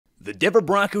The Denver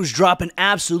Broncos drop an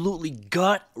absolutely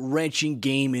gut-wrenching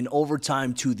game in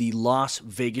overtime to the Las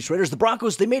Vegas Raiders. The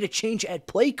Broncos, they made a change at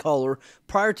playcaller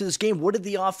prior to this game. What did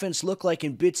the offense look like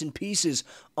in bits and pieces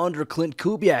under Klint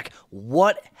Kubiak?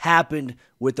 What happened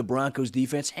with the Broncos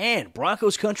defense? And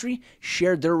Broncos Country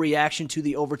shared their reaction to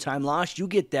the overtime loss. You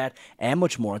get that and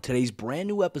much more on today's brand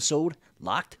new episode,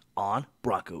 Locked On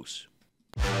Broncos.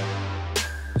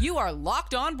 You are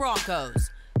Locked On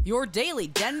Broncos, your daily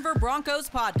Denver Broncos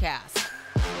podcast.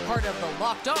 Part of the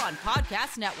Locked On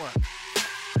Podcast Network.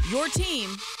 Your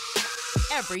team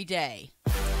every day.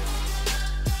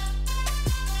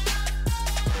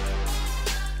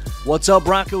 What's up,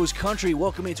 Broncos Country?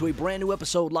 Welcome into a brand new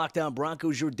episode, Locked On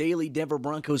Broncos, your daily Denver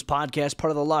Broncos podcast,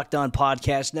 part of the Locked On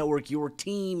Podcast Network, your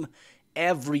team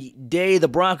every day. The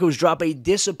Broncos drop a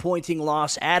disappointing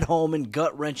loss at home in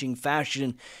gut-wrenching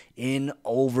fashion in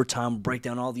overtime. Break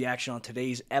down all the action on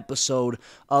today's episode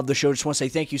of the show. Just want to say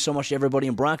thank you so much to everybody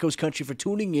in Broncos Country for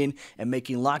tuning in and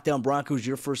making Locked On Broncos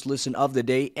your first listen of the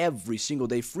day every single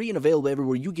day. Free and available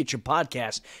everywhere you get your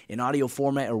podcast in audio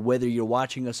format or whether you're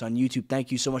watching us on YouTube.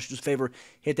 Thank you so much. Just a favor,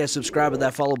 hit that subscribe or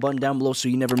that follow button down below so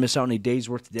you never miss out on a day's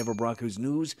worth of Denver Broncos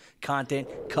news, content,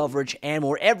 coverage, and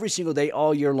more every single day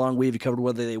all year long. We have you covered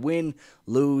whether they win,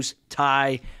 lose,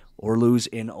 tie, or lose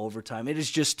in overtime. It is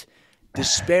just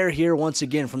despair here once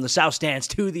again from the South Stands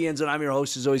to the end zone. I'm your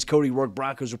host, as always, Cody, Roark,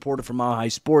 Broncos reporter from Mile High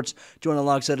Sports. Joined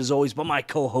alongside, as always, by my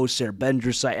co-host, Sayre,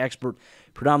 Bedinger, site expert,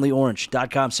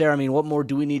 predominantlyorange.com. Sayre, I mean, what more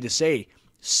do we need to say?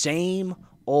 Same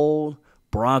old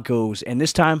Broncos. And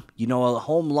this time, a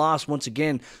home loss once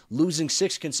again, losing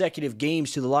 6 consecutive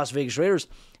games to the Las Vegas Raiders.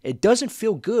 It doesn't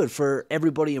feel good for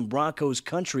everybody in Broncos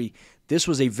Country. This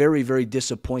was a very, very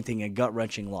disappointing and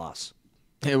gut-wrenching loss.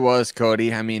 It was,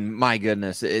 Cody. I mean, my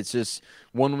goodness, it's just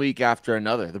one week after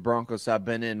another. The Broncos have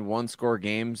been in one-score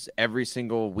games every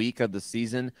single week of the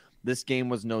season. This game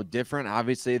was no different.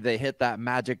 Obviously, they hit that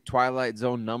magic Twilight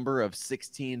Zone number of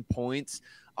 16 points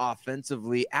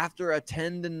offensively after a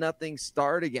 10-0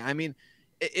 start again. I mean,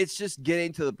 it's just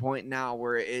getting to the point now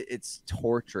where it's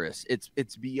torturous.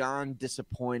 It's beyond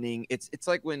disappointing. It's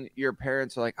like when your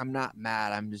parents are like, I'm not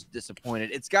mad, I'm just disappointed.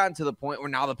 It's gotten to the point where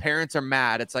now the parents are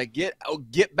mad. It's like,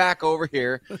 get back over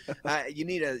here. You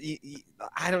need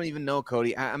I don't even know,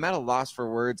 Cody. I'm at a loss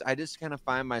for words. I just kind of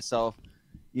find myself,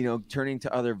 turning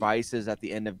to other vices at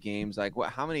the end of games. Like,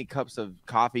 how many cups of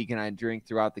coffee can I drink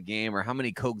throughout the game? Or how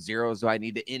many Coke Zeros do I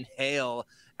need to inhale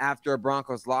after a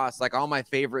Broncos loss? Like all my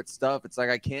favorite stuff. It's like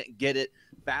I can't get it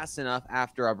fast enough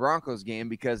after a Broncos game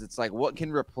because it's like, what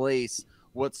can replace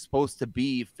what's supposed to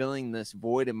be filling this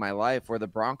void in my life where the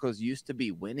Broncos used to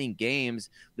be winning games?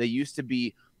 They used to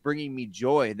be bringing me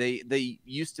joy. They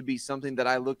used to be something that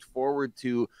I looked forward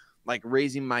to, like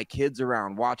raising my kids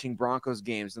around, watching Broncos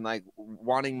games and like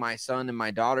wanting my son and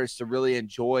my daughters to really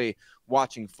enjoy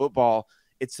watching football.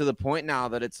 It's to the point now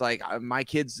that it's like my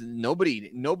kids, nobody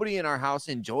in our house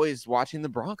enjoys watching the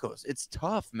Broncos. It's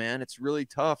tough, man. It's really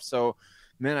tough. So,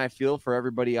 man, I feel for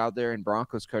everybody out there in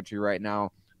Broncos Country right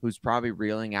now who's probably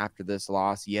reeling after this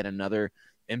loss, yet another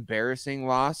embarrassing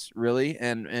loss, really.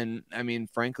 And I mean,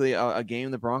 frankly, a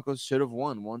game the Broncos should have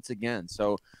won once again.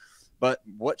 So, but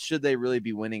what should they really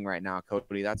be winning right now,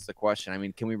 Cody? That's the question. I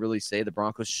mean, can we really say the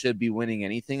Broncos should be winning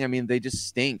anything? I mean, they just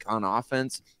stink on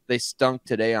offense. They stunk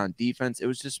today on defense. It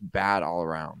was just bad all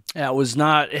around. Yeah, it was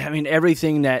not. I mean,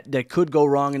 everything that could go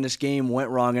wrong in this game went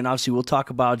wrong. And obviously, we'll talk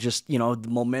about just, the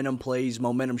momentum plays,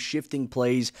 momentum shifting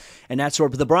plays, and that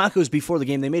sort. But the Broncos, before the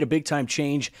game, they made a big-time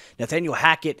change. Nathaniel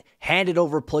Hackett handed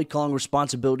over play-calling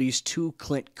responsibilities to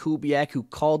Klint Kubiak, who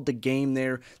called the game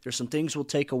there. There's some things we'll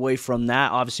take away from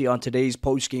that. Obviously, on today's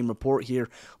post-game report here,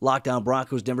 Locked On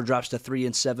Broncos, Denver drops to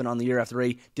 3-7 on the year after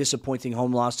a disappointing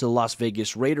home loss to the Las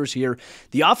Vegas Raiders here.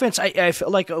 The offense, I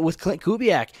felt like with Klint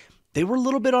Kubiak, they were a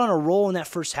little bit on a roll in that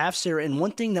first half, Sayre, and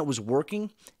one thing that was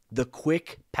working, the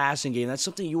quick passing game. That's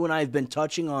something you and I have been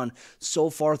touching on so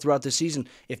far throughout the season.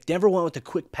 If Denver went with a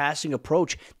quick passing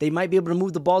approach, they might be able to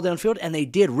move the ball downfield, and they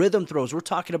did. Rhythm throws. We're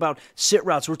talking about sit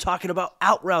routes. We're talking about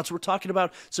out routes. We're talking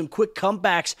about some quick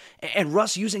comebacks, and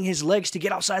Russ using his legs to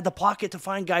get outside the pocket to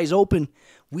find guys open.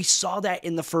 We saw that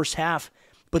in the first half.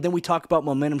 But then we talk about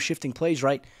momentum shifting plays,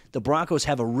 right? The Broncos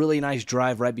have a really nice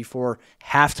drive right before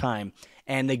halftime,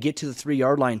 and they get to the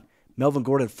 3-yard line. Melvin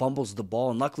Gordon fumbles the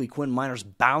ball, and luckily Quinn Miners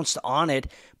bounced on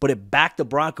it, but it backed the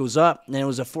Broncos up, and it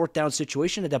was a 4th down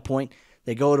situation at that point.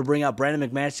 They go to bring out Brandon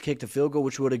McManus to kick the field goal,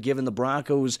 which would have given the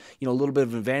Broncos, a little bit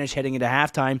of an advantage heading into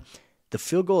halftime. The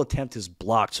field goal attempt is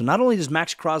blocked. So not only does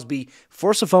Max Crosby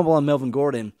force a fumble on Melvin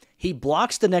Gordon, he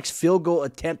blocks the next field goal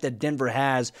attempt that Denver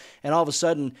has, and all of a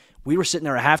sudden, we were sitting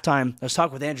there at halftime. I was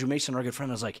talking with Andrew Mason, our good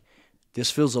friend. I was like,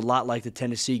 this feels a lot like the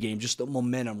Tennessee game, just the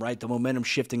momentum, right? The momentum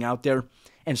shifting out there.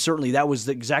 And certainly that was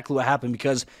exactly what happened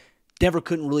because Denver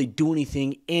couldn't really do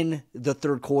anything in the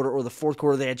third quarter or the fourth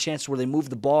quarter. They had chances where they moved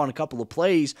the ball in a couple of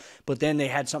plays, but then they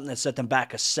had something that set them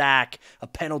back, a sack, a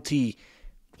penalty.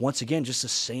 Once again, just the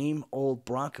same old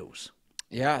Broncos.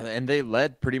 Yeah, and they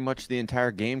led pretty much the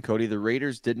entire game, Cody. The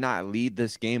Raiders did not lead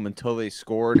this game until they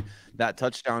scored that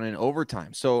touchdown in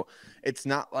overtime. So it's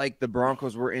not like the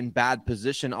Broncos were in bad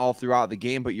position all throughout the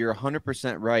game, but you're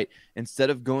 100% right. Instead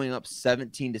of going up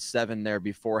 17-7 there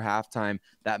before halftime,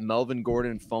 that Melvin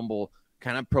Gordon fumble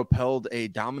kind of propelled a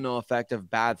domino effect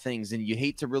of bad things. And you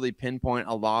hate to really pinpoint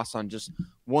a loss on just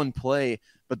one play,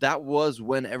 but that was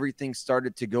when everything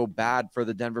started to go bad for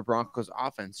the Denver Broncos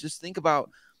offense. Just think about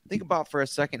for a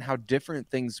second how different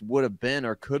things would have been,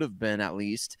 or could have been at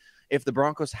least, if the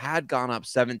Broncos had gone up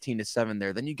 17-7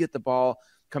 there. Then you get the ball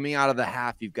coming out of the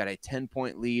half. You've got a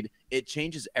 10-point lead. It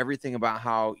changes everything about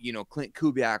how, Klint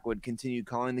Kubiak would continue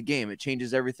calling the game. It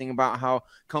changes everything about how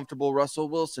comfortable Russell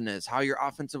Wilson is, how your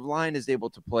offensive line is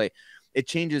able to play. It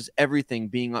changes everything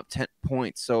being up 10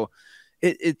 points. So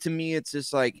it to me, it's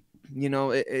just like,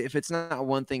 if it's not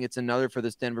one thing, it's another for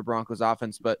this Denver Broncos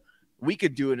offense. But we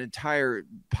could do an entire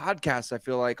podcast, I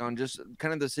feel like, on just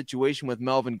kind of the situation with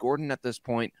Melvin Gordon at this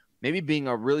point, maybe being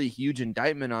a really huge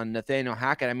indictment on Nathaniel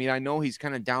Hackett. I mean, I know he's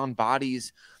kind of down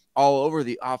bodies all over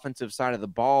the offensive side of the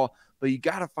ball, but you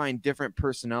got to find different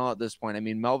personnel at this point. I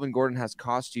mean, Melvin Gordon has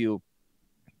cost you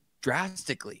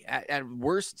drastically at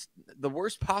the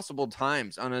worst possible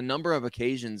times on a number of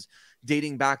occasions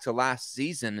dating back to last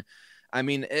season. I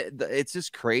mean, it's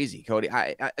just crazy, Cody.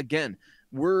 Again,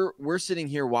 we're sitting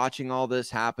here watching all this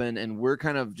happen, and we're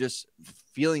kind of just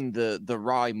feeling the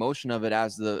raw emotion of it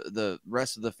as the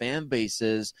rest of the fan base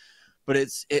is. But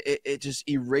it just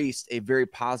erased a very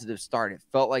positive start. It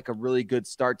felt like a really good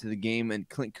start to the game, and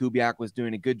Klint Kubiak was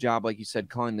doing a good job, like you said,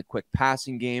 calling the quick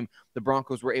passing game. The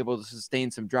Broncos were able to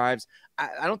sustain some drives.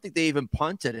 I don't think they even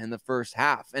punted in the first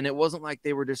half, and it wasn't like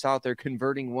they were just out there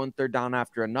converting one third down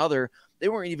after another. They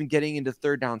weren't even getting into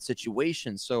third down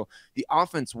situations. So the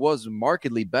offense was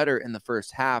markedly better in the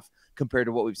first half compared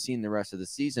to what we've seen the rest of the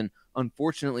season.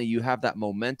 Unfortunately, you have that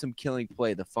momentum-killing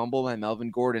play, the fumble by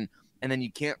Melvin Gordon, and then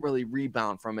you can't really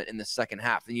rebound from it in the second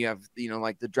half. And you have,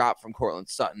 like the drop from Cortland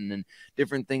Sutton and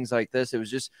different things like this. It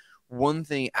was just one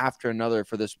thing after another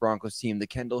for this Broncos team. The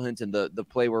Kendall Hinton, the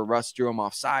play where Russ drew him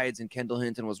off sides and Kendall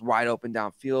Hinton was wide open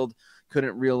downfield,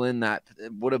 couldn't reel in that.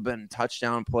 It would have been a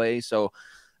touchdown play. So,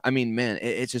 I mean, man,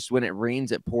 it's just when it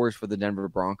rains, it pours for the Denver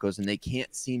Broncos, and they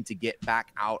can't seem to get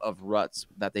back out of ruts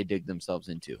that they dig themselves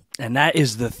into. And that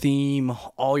is the theme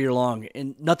all year long.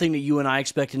 And nothing that you and I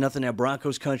expected, nothing that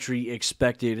Broncos Country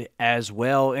expected as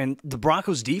well. And the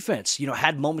Broncos defense,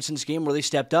 had moments in this game where they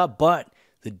stepped up, but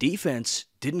the defense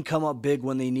didn't come up big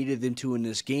when they needed them to in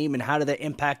this game. And how did that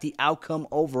impact the outcome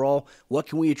overall? What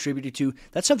can we attribute it to?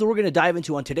 That's something we're going to dive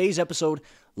into on today's episode,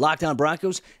 Locked On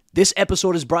Broncos. This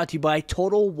episode is brought to you by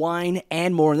Total Wine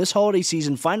and More. In this holiday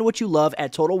season, find what you love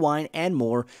at Total Wine and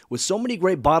More. With so many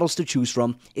great bottles to choose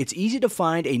from, it's easy to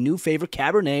find a new favorite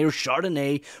Cabernet or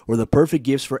Chardonnay or the perfect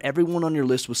gifts for everyone on your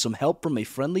list with some help from a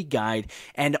friendly guide,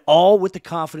 and all with the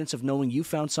confidence of knowing you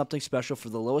found something special for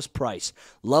the lowest price.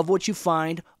 Love what you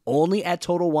find only at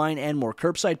Total Wine and More.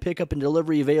 Curbside pickup and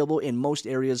delivery available in most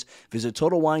areas. Visit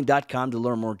TotalWine.com to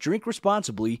learn more. Drink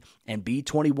responsibly and be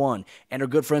 21. And our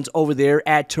good friends over there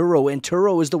at Turo. And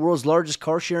Turo is the world's largest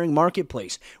car-sharing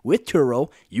marketplace. With Turo,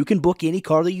 you can book any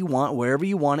car that you want, wherever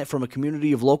you want it, from a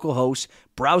community of local hosts.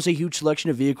 Browse a huge selection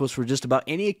of vehicles for just about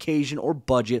any occasion or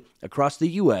budget across the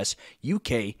U.S.,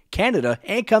 UK, Canada,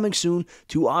 and coming soon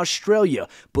to Australia.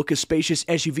 Book a spacious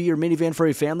SUV or minivan for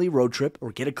a family road trip,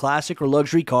 or get a classic or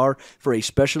luxury car for a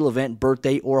special event,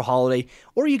 birthday, or holiday.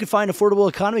 Or you can find affordable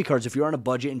economy cars if you're on a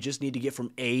budget and just need to get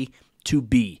from A to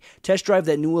B. Test drive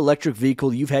that new electric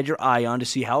vehicle you've had your eye on to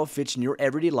see how it fits in your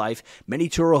everyday life. Many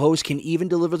Turo hosts can even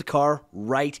deliver the car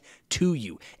right to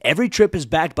you. Every trip is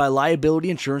backed by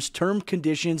liability insurance. Term,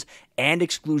 conditions, and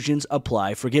exclusions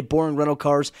apply. Forget boring rental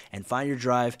cars and find your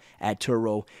drive at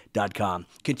Turo.com.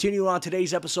 Continuing on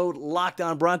today's episode, Locked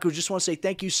On Broncos. Just want to say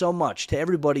thank you so much to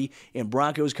everybody in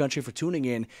Broncos Country for tuning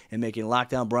in and making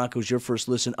Locked On Broncos your first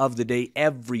listen of the day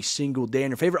every single day on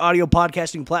your favorite audio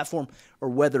podcasting platform, or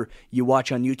whether you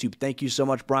watch on YouTube. Thank you so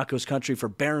much, Broncos Country, for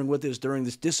bearing with us during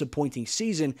this disappointing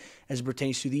season as it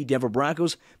pertains to the Denver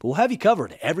Broncos. But we'll have you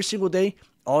covered every single day,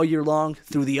 all year long,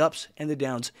 through the ups and the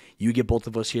downs. You get both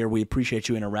of us here. We appreciate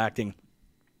you interacting.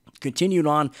 Continuing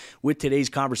on with today's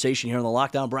conversation here on the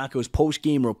Locked On Broncos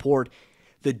post-game report,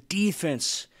 the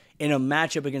defense in a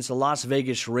matchup against the Las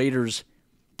Vegas Raiders,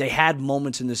 they had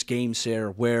moments in this game, Sayre,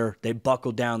 where they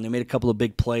buckled down. They made a couple of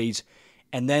big plays,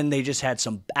 and then they just had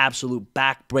some absolute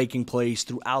back-breaking plays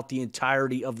throughout the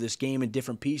entirety of this game in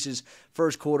different pieces.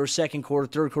 First quarter, second quarter,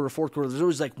 third quarter, fourth quarter. There's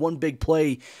always like one big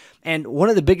play. And one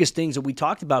of the biggest things that we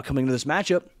talked about coming into this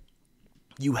matchup,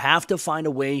 you have to find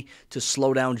a way to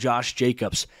slow down Josh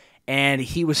Jacobs. And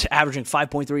he was averaging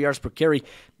 5.3 yards per carry.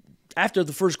 After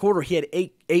the first quarter, he had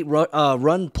eight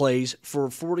run plays for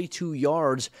 42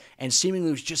 yards and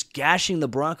seemingly was just gashing the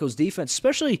Broncos defense,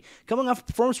 especially coming off a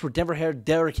performance where Denver had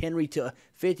Derek Henry to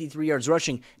 53 yards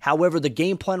rushing. However, the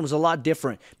game plan was a lot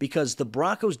different because the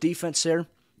Broncos defense there,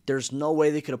 there's no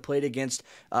way they could have played against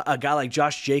a guy like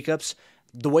Josh Jacobs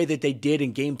the way that they did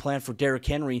in game plan for Derek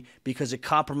Henry because it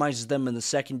compromises them in the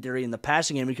secondary and the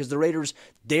passing game because the Raiders,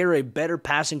 they're a better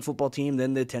passing football team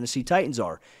than the Tennessee Titans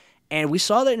are. And we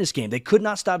saw that in this game. They could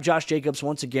not stop Josh Jacobs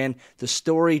once again. The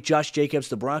story, Josh Jacobs,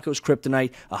 the Broncos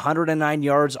kryptonite, 109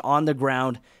 yards on the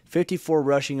ground, 54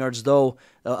 rushing yards, though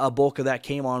a bulk of that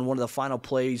came on one of the final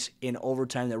plays in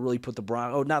overtime that really put the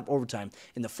Broncos, not overtime,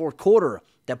 in the fourth quarter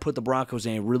that put the Broncos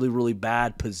in a really, really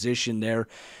bad position there.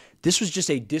 This was just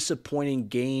a disappointing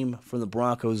game from the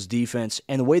Broncos defense.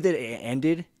 And the way that it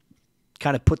ended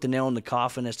kind of put the nail in the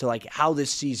coffin as to like how this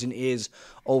season is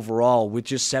overall with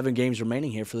just 7 games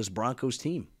remaining here for this Broncos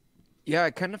team. Yeah,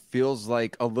 it kind of feels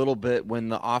like a little bit when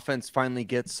the offense finally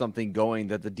gets something going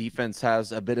that the defense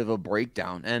has a bit of a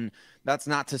breakdown. And that's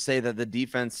not to say that the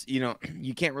defense,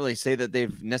 you can't really say that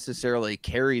they've necessarily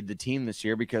carried the team this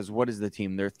year because what is the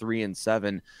team? They're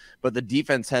 3-7. But the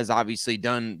defense has obviously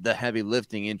done the heavy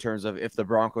lifting in terms of if the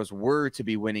Broncos were to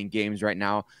be winning games right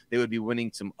now, they would be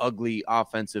winning some ugly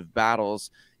offensive battles.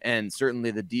 And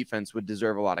certainly the defense would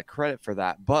deserve a lot of credit for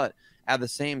that. But at the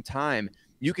same time,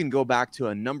 you can go back to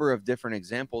a number of different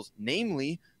examples,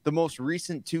 namely the most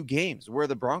recent 2 games where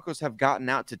the Broncos have gotten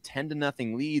out to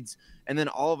 10-0 leads. And then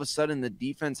all of a sudden the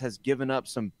defense has given up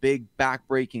some big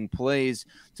back-breaking plays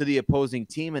to the opposing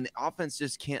team. And the offense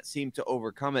just can't seem to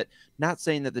overcome it. Not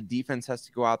saying that the defense has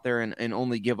to go out there and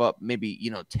only give up maybe,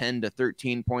 10 to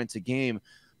 13 points a game.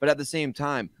 But at the same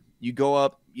time, you go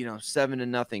up, 7-0,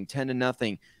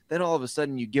 10-0. Then all of a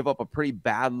sudden you give up a pretty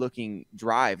bad looking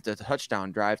drive, the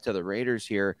touchdown drive to the Raiders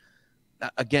here.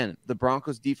 Again, the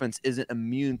Broncos defense isn't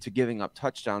immune to giving up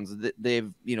touchdowns.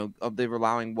 They're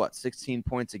allowing 16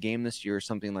 points a game this year or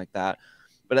something like that.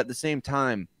 But at the same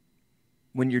time,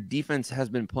 when your defense has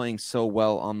been playing so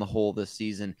well on the whole this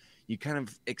season, you kind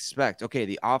of expect, okay,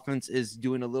 the offense is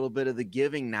doing a little bit of the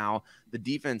giving now. The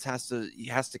defense has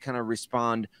to kind of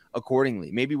respond accordingly.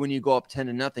 Maybe when you go up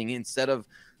 10-0, instead of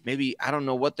maybe, I don't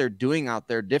know what they're doing out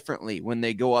there differently when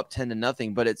they go up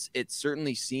 10-0, but it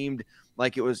certainly seemed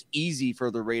like it was easy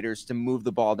for the Raiders to move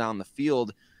the ball down the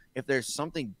field. If there's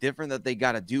something different that they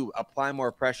got to do, apply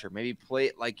more pressure, maybe play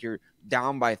it like you're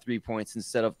down by 3 points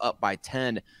instead of up by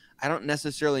 10. I don't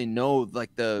necessarily know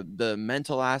like the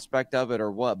mental aspect of it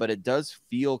or what, but it does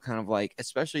feel kind of like,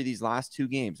 especially these last 2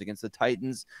 games against the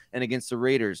Titans and against the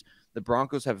Raiders, the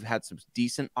Broncos have had some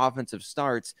decent offensive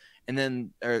starts, and then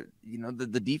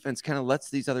the defense kind of lets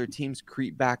these other teams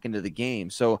creep back into the game.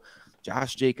 So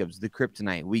Josh Jacobs, the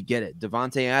kryptonite, we get it.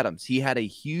 Davante Adams, he had a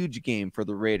huge game for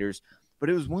the Raiders, but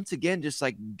it was once again just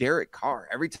like Derek Carr.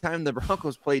 Every time the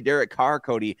Broncos play Derek Carr,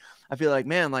 Cody, I feel like,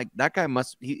 man, like that guy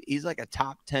he's like a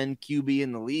top 10 QB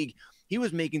in the league. He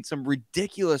was making some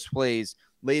ridiculous plays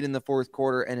late in the fourth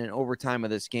quarter and in overtime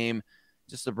of this game.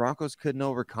 Just the Broncos couldn't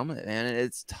overcome it, man.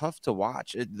 It's tough to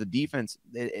watch. The defense,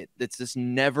 it's just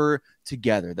never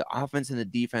together. The offense and the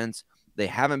defense, they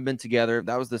haven't been together.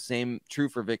 That was the same true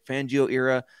for Vic Fangio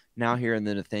era, now here in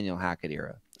the Nathaniel Hackett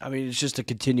era. I mean, it's just a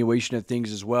continuation of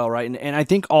things as well, right? And I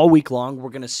think all week long we're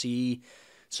going to see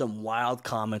some wild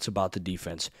comments about the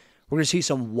defense. We're going to see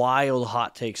some wild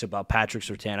hot takes about Patrick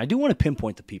Surtain. I do want to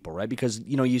pinpoint the people, right? Because,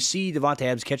 you see Davante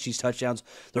Adams catch these touchdowns.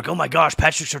 They're like, oh my gosh,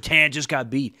 Patrick Surtain just got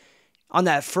beat. On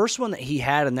that first one that he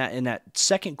had in that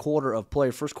second quarter of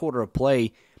play, first quarter of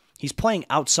play, he's playing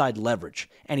outside leverage,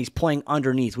 and he's playing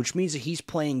underneath, which means that he's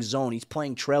playing zone. He's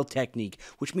playing trail technique,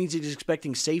 which means he's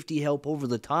expecting safety help over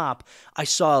the top. I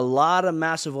saw a lot of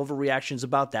massive overreactions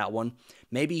about that one.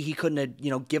 Maybe he couldn't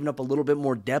have, given up a little bit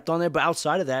more depth on there, but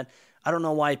outside of that, I don't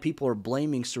know why people are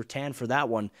blaming Surtain for that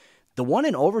one. The one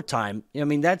in overtime, I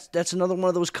mean, that's another one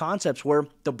of those concepts where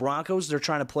the Broncos, they're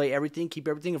trying to play everything, keep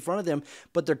everything in front of them,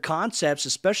 but their concepts,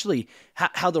 especially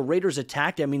how the Raiders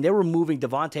attacked, I mean, they were moving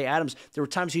Davante Adams. There were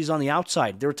times he was on the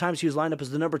outside. There were times he was lined up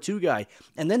as the number 2 guy,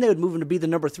 and then they would move him to be the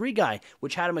number 3 guy,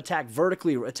 which had him attack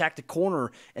vertically, attack the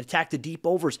corner, and attack the deep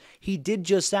overs. He did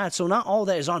just that, so not all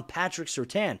that is on Patrick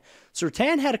Surtain.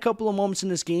 Surtain had a couple of moments in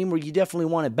this game where you definitely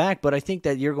want it back, but I think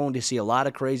that you're going to see a lot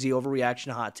of crazy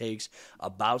overreaction hot takes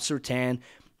about Surtain.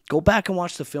 Go back and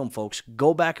watch the film, folks.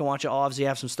 Go back and watch it. I'll obviously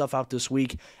have some stuff out this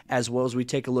week as well as we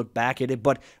take a look back at it.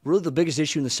 But really the biggest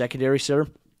issue in the secondary, sir,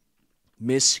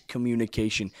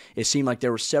 miscommunication. It seemed like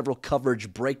there were several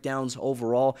coverage breakdowns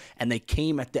overall, and they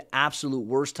came at the absolute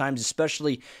worst times,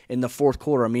 especially in the fourth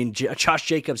quarter. I mean, Josh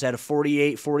Jacobs had a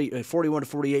 41 to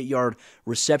 48 yard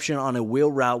reception on a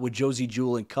wheel route with Josie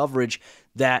Jewell in coverage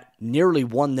that nearly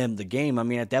won them the game. I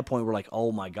mean, at that point, we're like,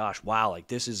 oh my gosh, wow, like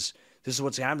this is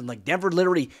what's happening. Like Denver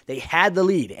literally, they had the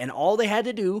lead, and all they had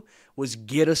to do was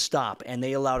get a stop, and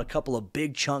they allowed a couple of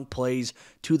big chunk plays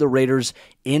to the Raiders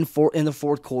in the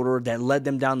fourth quarter that led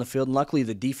them down the field. And luckily,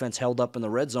 the defense held up in the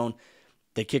red zone.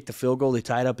 They kicked the field goal. They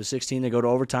tied up at 16. They go to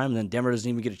overtime, and then Denver doesn't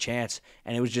even get a chance.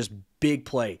 And it was just big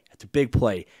play after big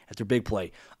play after big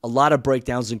play. A lot of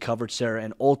breakdowns in coverage, Sarah,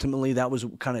 and ultimately that was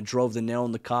what kind of drove the nail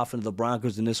in the coffin of the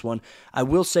Broncos in this one. I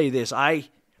will say this.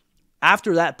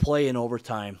 After that play in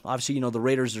overtime, obviously, the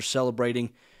Raiders are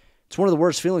celebrating. It's one of the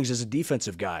worst feelings as a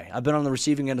defensive guy. I've been on the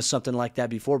receiving end of something like that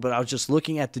before, but I was just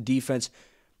looking at the defense.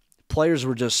 Players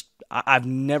were just, I've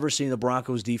never seen the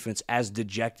Broncos defense as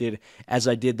dejected as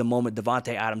I did the moment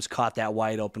Davante Adams caught that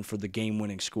wide open for the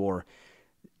game-winning score.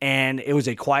 And it was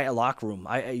a quiet locker room.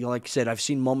 Like I said, I've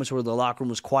seen moments where the locker room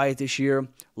was quiet this year,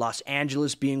 Los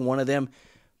Angeles being one of them.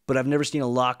 But I've never seen a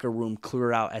locker room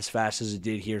clear out as fast as it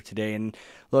did here today. And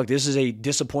look, this is a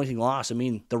disappointing loss. I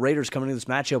mean, the Raiders coming into this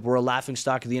matchup were a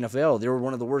laughingstock of the NFL. They were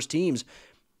one of the worst teams.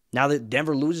 Now that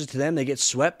Denver loses to them, they get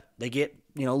swept. They get,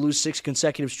 lose 6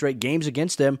 consecutive straight games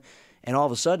against them. And all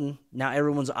of a sudden, now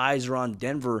everyone's eyes are on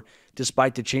Denver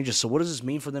despite the changes. So what does this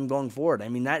mean for them going forward? I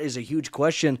mean, that is a huge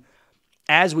question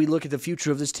as we look at the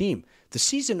future of this team. The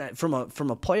season, from a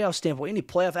playoff standpoint, any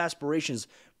playoff aspirations,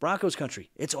 Broncos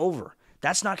country, it's over.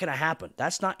 That's not going to happen.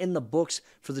 That's not in the books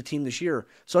for the team this year.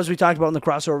 So as we talked about in the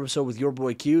crossover episode with your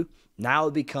boy Q, now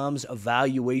it becomes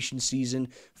evaluation season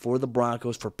for the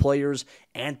Broncos, for players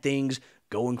and things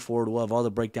going forward. We'll have all the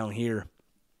breakdown here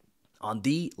on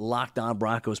the Locked On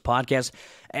Broncos podcast.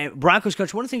 And Broncos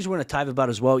country, one of the things we're going to dive about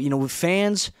as well, with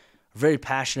fans are very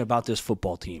passionate about this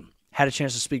football team. Had a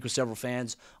chance to speak with several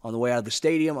fans on the way out of the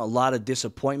stadium, a lot of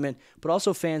disappointment, but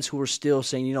also fans who are still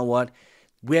saying, you know what,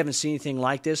 we haven't seen anything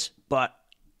like this, but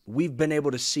we've been able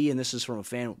to see, and this is from a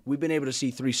fan, we've been able to see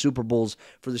 3 Super Bowls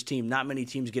for this team. Not many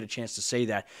teams get a chance to say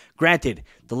that. Granted,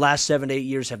 the last 7 to 8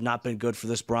 years have not been good for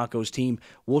this Broncos team.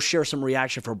 We'll share some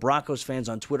reaction for Broncos fans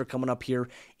on Twitter coming up here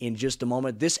in just a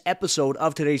moment. This episode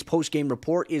of today's postgame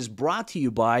report is brought to you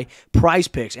by Prize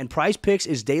Picks, and Prize Picks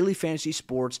is daily fantasy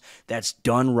sports that's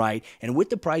done right. And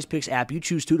with the Prize Picks app, you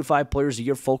choose 2 to 5 players that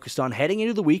you're focused on heading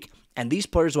into the week, and these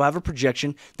players will have a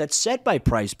projection that's set by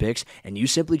Prize Picks, and you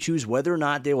simply choose whether or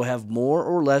not they will have more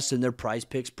or less than their Prize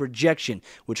Picks projection,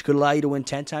 which could allow you to win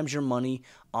 10 times your money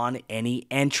on any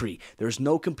entry. There's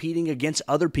no competing against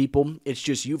other people. It's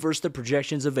just you versus the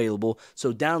projections available.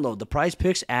 So download the Prize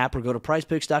Picks app or go to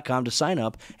prizepicks.com to sign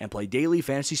up and play daily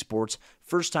fantasy sports.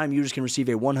 First-time users can receive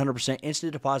a 100%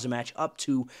 instant deposit match up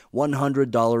to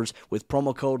 $100 with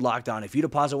promo code Locked On. If you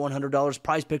deposit $100,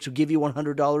 Prize Picks will give you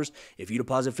 $100. If you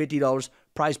deposit $50,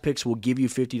 Prize Picks will give you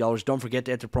 $50. Don't forget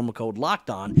to enter promo code Locked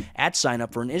On at sign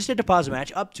up for an instant deposit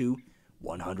match up to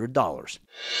 $100.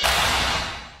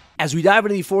 As we dive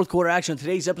into the fourth quarter action on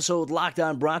today's episode of Locked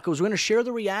On Broncos, we're going to share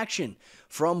the reaction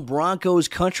from Broncos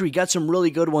Country. Got some really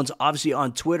good ones, obviously,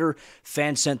 on Twitter.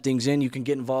 Fans sent things in. You can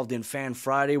get involved in Fan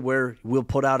Friday, where we'll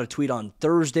put out a tweet on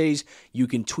Thursdays. You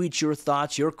can tweet your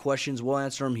thoughts, your questions. We'll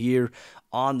answer them here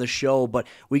on the show. But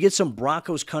we get some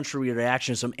Broncos Country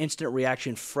reaction, some instant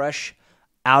reaction fresh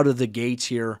out of the gates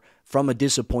here from a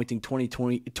disappointing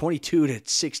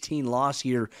 22-16 loss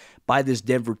here by this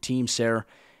Denver team, Sayre.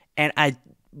 And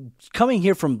coming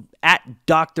here from at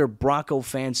Dr. Bronco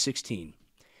Fan 16.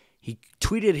 He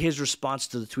tweeted his response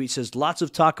to the tweet, says, lots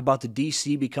of talk about the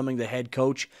DC becoming the head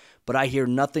coach, but I hear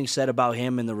nothing said about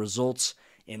him and the results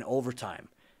in overtime.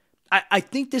 I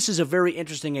think this is a very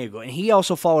interesting angle. And he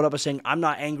also followed up by saying, I'm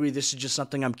not angry. This is just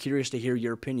something I'm curious to hear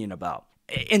your opinion about.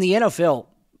 In the NFL,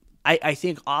 I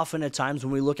think often at times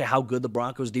when we look at how good the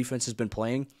Broncos defense has been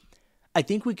playing, I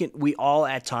think we all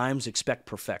at times expect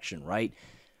perfection, right?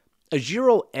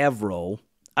 Ejiro Evero,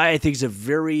 I think, is a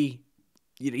very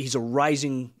he's a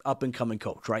rising up and coming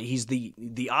coach, right? He's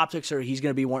the optics are he's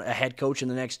going to be a head coach in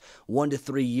the next 1 to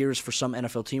 3 years for some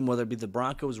NFL team, whether it be the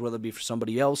Broncos, whether it be for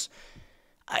somebody else.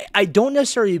 I don't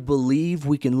necessarily believe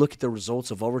we can look at the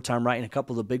results of overtime, right, and a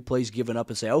couple of the big plays given up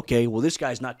and say, okay, well, this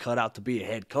guy's not cut out to be a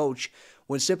head coach,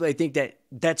 when simply I think that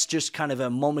that's just kind of a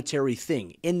momentary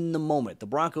thing in the moment. The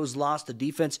Broncos lost. The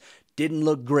defense didn't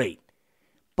look great.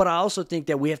 But I also think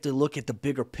that we have to look at the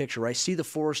bigger picture, right? See the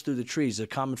forest through the trees, a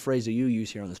common phrase that you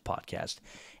use here on this podcast.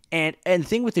 And the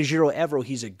thing with Ejiro Evero,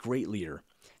 he's a great leader,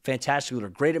 fantastic leader,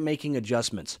 great at making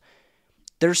adjustments.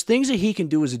 There's things that he can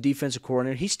do as a defensive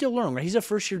coordinator. He's still learning, right? He's a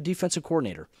first-year defensive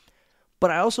coordinator. But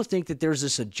I also think that there's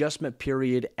this adjustment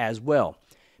period as well.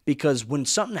 Because when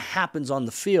something happens on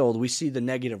the field, we see the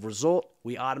negative result,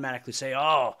 we automatically say,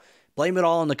 oh, blame it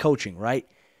all on the coaching, right?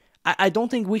 I don't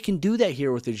think we can do that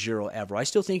here with Ejiro Evero. I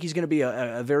still think he's going to be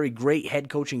a very great head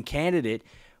coaching candidate.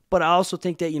 But I also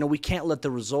think that, we can't let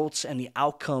the results and the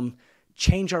outcome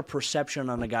change our perception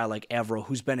on a guy like Evero,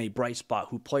 who's been a bright spot,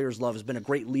 who players love, has been a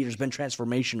great leader, has been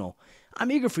transformational.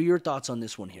 I'm eager for your thoughts on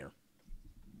this one here.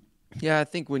 Yeah, I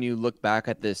think when you look back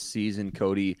at this season,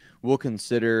 Cody, we'll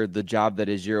consider the job that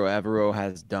Ejiro Evero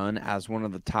has done as one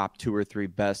of the top 2 or 3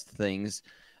 best things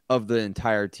of the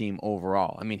entire team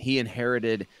overall. I mean, he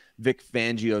inherited Vic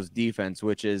Fangio's defense,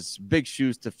 which is big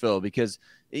shoes to fill because,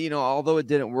 although it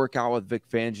didn't work out with Vic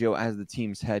Fangio as the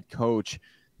team's head coach,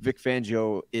 Vic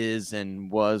Fangio is and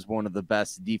was one of the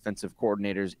best defensive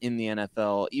coordinators in the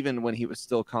NFL, even when he was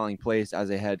still calling plays as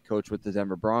a head coach with the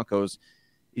Denver Broncos.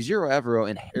 Ejiro Evero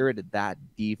inherited that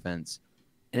defense,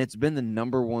 and it's been the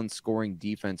number 1 scoring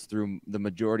defense through the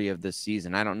majority of this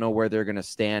season. I don't know where they're going to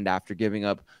stand after giving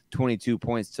up 22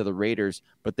 points to the Raiders,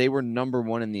 but they were number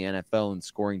 1 in the NFL in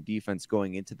scoring defense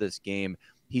going into this game.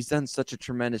 He's done such a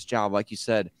tremendous job, like you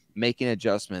said, making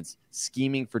adjustments,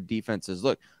 scheming for defenses.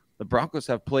 Look, the Broncos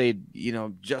have played,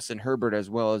 Justin Herbert as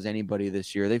well as anybody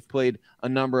this year. They've played a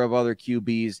number of other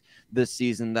QBs this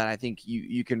season that I think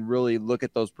you can really look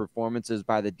at those performances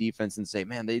by the defense and say,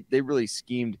 man, they really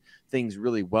schemed things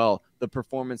really well. The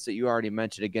performance that you already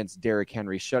mentioned against Derek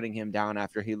Henry, shutting him down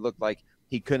after he looked like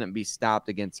he couldn't be stopped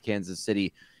against Kansas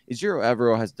City. Ejiro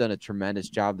Evero has done a tremendous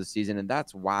job this season, and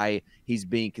that's why he's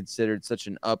being considered such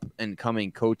an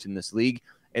up-and-coming coach in this league.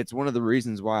 It's one of the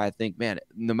reasons why I think, man,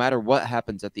 no matter what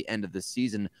happens at the end of the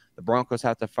season, the Broncos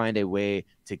have to find a way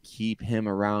to keep him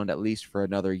around at least for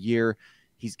another year.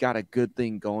 He's got a good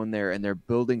thing going there, and they're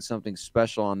building something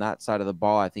special on that side of the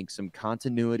ball. I think some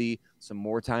continuity, some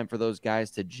more time for those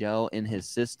guys to gel in his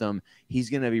system. He's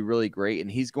going to be really great,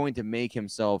 and he's going to make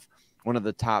himself one of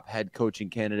the top head coaching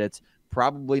candidates.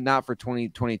 Probably not for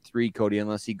 2023, Cody,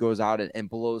 unless he goes out and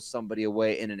blows somebody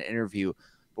away in an interview.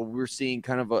 But we're seeing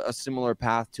kind of a similar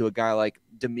path to a guy like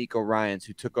DeMeco Ryans,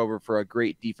 who took over for a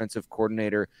great defensive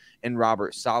coordinator in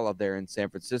Robert Saleh there in San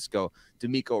Francisco.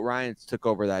 DeMeco Ryans took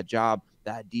over that job.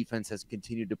 That defense has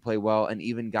continued to play well and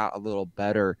even got a little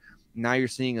better. Now you're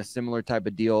seeing a similar type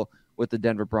of deal with the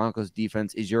Denver Broncos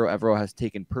defense. Ejiro Evero has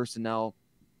taken personnel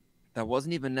that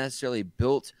wasn't even necessarily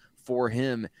built for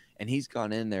him, and he's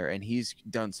gone in there and he's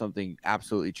done something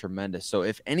absolutely tremendous. So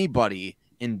if anybody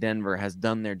in Denver has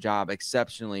done their job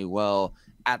exceptionally well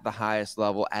at the highest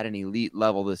level, at an elite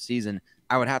level this season,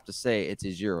 I would have to say it's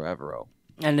Ejiro Evero.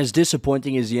 And as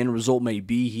disappointing as the end result may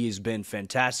be, he has been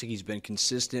fantastic. He's been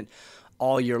consistent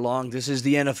all year long. This is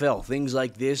the NFL. Things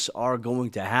like this are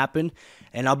going to happen,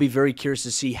 and I'll be very curious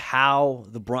to see how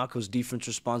the Broncos defense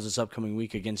responds this upcoming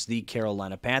week against the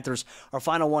Carolina Panthers. Our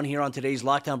final one here on today's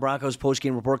Locked On Broncos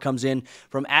postgame report comes in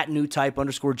from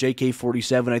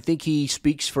 @newtype_JK47. I think he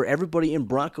speaks for everybody in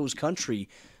Broncos country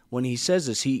when he says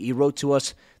this. He wrote to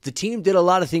us, "The team did a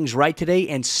lot of things right today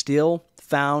and still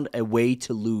found a way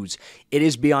to lose. It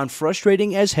is beyond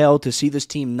frustrating as hell to see this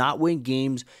team not win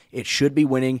games it should be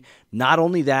winning. Not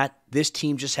only that, this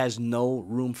team just has no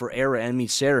room for error." And I mean,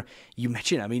 Sayre, you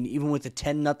mentioned, even with the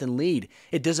 10-0 lead,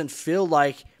 it doesn't feel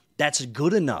like that's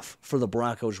good enough for the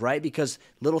Broncos, right? Because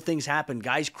little things happen.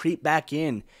 Guys creep back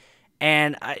in.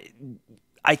 And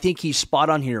I think he's spot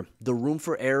on here. The room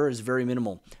for error is very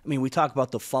minimal. We talk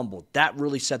about the fumble. That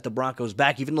really set the Broncos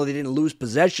back. Even though they didn't lose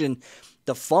possession,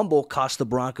 the fumble cost the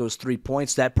Broncos 3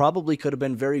 points. That probably could have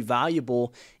been very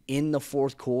valuable in the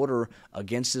fourth quarter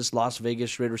against this Las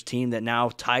Vegas Raiders team that now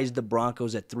ties the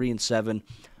Broncos at 3-7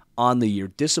 on the year.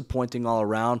 Disappointing all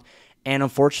around. And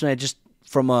unfortunately, just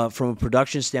from a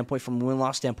production standpoint, from a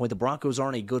win-loss standpoint, the Broncos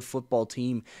aren't a good football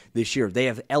team this year. They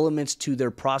have elements to their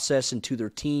process and to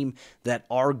their team that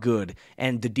are good.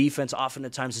 And the defense often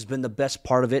at times has been the best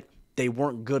part of it. They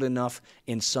weren't good enough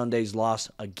in Sunday's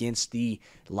loss against the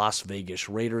Las Vegas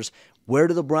Raiders. Where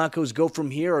do the Broncos go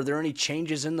from here? Are there any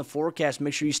changes in the forecast?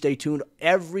 Make sure you stay tuned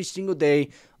every single day,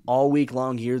 all week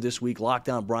long here this week. Locked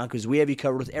On Broncos. We have you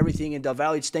covered with everything in Del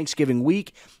Valley. It's Thanksgiving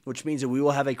week, which means that we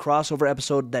will have a crossover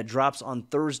episode that drops on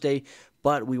Thursday.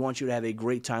 But we want you to have a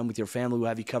great time with your family. We'll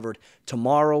have you covered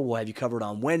tomorrow. We'll have you covered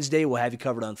on Wednesday. We'll have you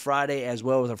covered on Friday as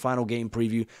well with our final game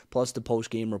preview, plus the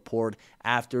post-game report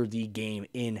after the game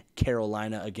in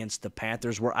Carolina against the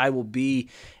Panthers, where I will be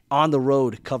on the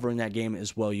road covering that game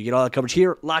as well. You get all that coverage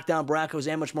here, Locked On Broncos,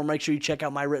 and much more. Make sure you check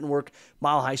out my written work,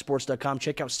 milehighsports.com.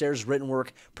 Check out Sayre's written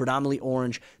work,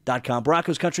 predominantlyorange.com.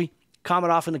 Broncos Country,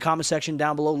 comment off in the comment section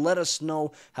down below. Let us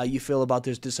know how you feel about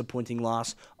this disappointing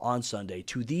loss on Sunday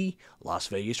to the Las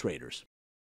Vegas Raiders.